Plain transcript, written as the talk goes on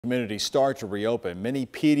Communities start to reopen. Many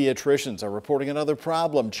pediatricians are reporting another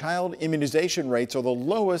problem. Child immunization rates are the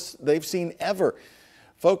lowest they've seen ever.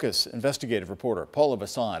 Focus investigative reporter Paula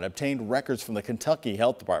Vassan obtained records from the Kentucky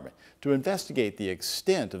Health Department to investigate the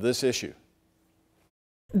extent of this issue.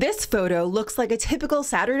 This photo looks like a typical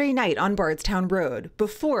Saturday night on Bardstown Road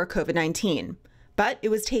before COVID-19, but it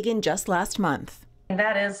was taken just last month.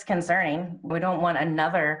 That is concerning. We don't want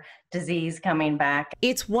another disease coming back.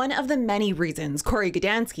 It's one of the many reasons Corey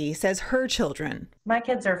Gdansky says her children, My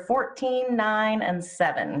kids are 14, 9, and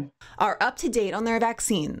 7. Are up to date on their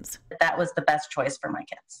vaccines. That was the best choice for my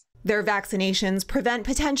kids. Their vaccinations prevent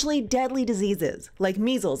potentially deadly diseases like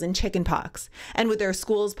measles and chickenpox, and with their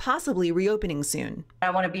schools possibly reopening soon.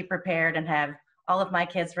 I want to be prepared and have all of my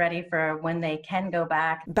kids ready for when they can go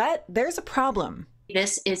back. But there's a problem.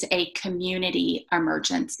 This is a community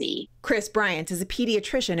emergency. Chris Bryant is a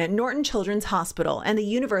pediatrician at Norton Children's Hospital and the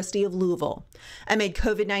University of Louisville. Amid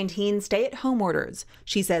COVID-19 stay-at-home orders,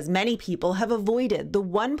 she says many people have avoided the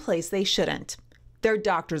one place they shouldn't, their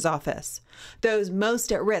doctor's office. Those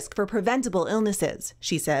most at risk for preventable illnesses,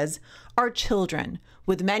 she says, are children,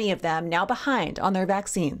 with many of them now behind on their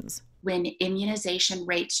vaccines. When immunization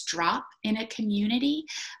rates drop in a community,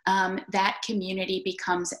 that community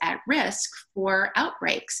becomes at risk for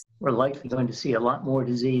outbreaks. We're likely going to see a lot more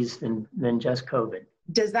disease than just COVID.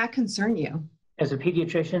 Does that concern you? As a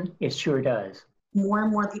pediatrician, it sure does. More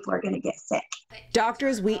and more people are going to get sick.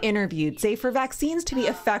 Doctors we interviewed say for vaccines to be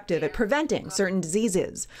effective at preventing certain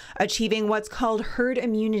diseases, achieving what's called herd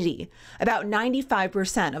immunity, about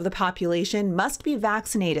 95% of the population must be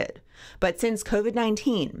vaccinated. But since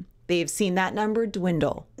COVID-19, they've seen that number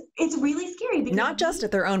dwindle. It's really scary. Not just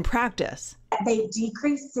at their own practice. They've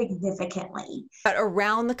decreased significantly. But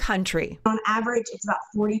around the country. On average, it's about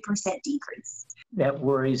 40% decrease. That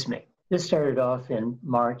worries me. This started off in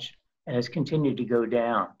March and has continued to go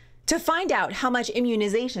down. To find out how much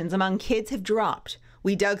immunizations among kids have dropped,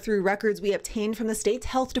 we dug through records we obtained from the state's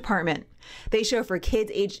health department. They show for kids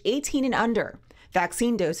aged 18 and under,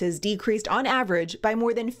 vaccine doses decreased on average by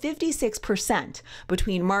more than 56%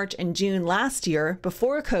 between March and June last year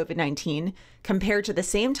before COVID-19 compared to the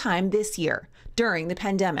same time this year during the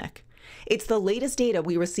pandemic. It's the latest data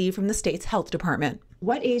we received from the state's health department.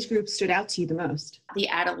 What age group stood out to you the most? The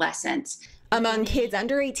adolescents. Among kids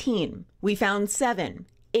under 18, we found 7,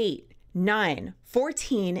 8, 9,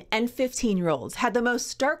 14, and 15-year-olds had the most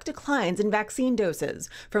stark declines in vaccine doses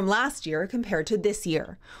from last year compared to this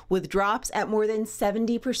year, with drops at more than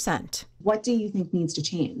 70%. What do you think needs to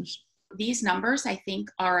change? These numbers, I think,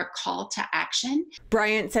 are a call to action.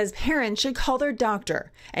 Bryant says parents should call their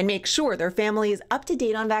doctor and make sure their family is up to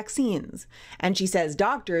date on vaccines. And she says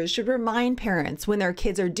doctors should remind parents when their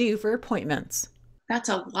kids are due for appointments. That's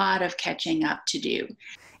a lot of catching up to do.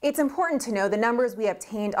 It's important to know the numbers we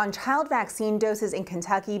obtained on child vaccine doses in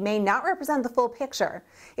Kentucky may not represent the full picture.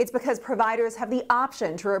 It's because providers have the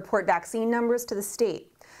option to report vaccine numbers to the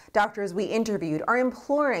state. Doctors we interviewed are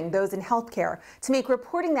imploring those in healthcare to make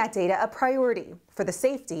reporting that data a priority for the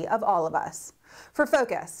safety of all of us. For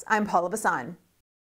Focus, I'm Paula Vassan.